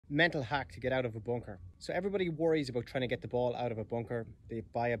mental hack to get out of a bunker. So everybody worries about trying to get the ball out of a bunker. They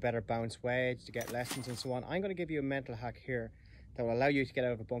buy a better bounce wedge to get lessons and so on. I'm going to give you a mental hack here that will allow you to get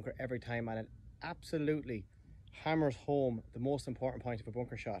out of a bunker every time, and it absolutely hammers home the most important point of a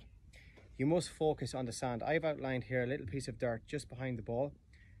bunker shot. You must focus on the sand. I've outlined here a little piece of dirt just behind the ball.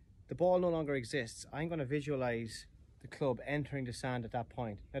 The ball no longer exists. I'm going to visualize the club entering the sand at that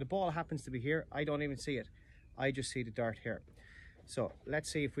point. Now the ball happens to be here. I don't even see it. I just see the dirt here. So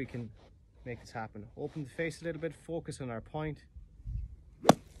let's see if we can make this happen. Open the face a little bit, focus on our point.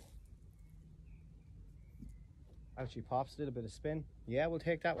 Out she pops, a little bit of spin. Yeah, we'll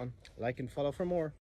take that one. Like and follow for more.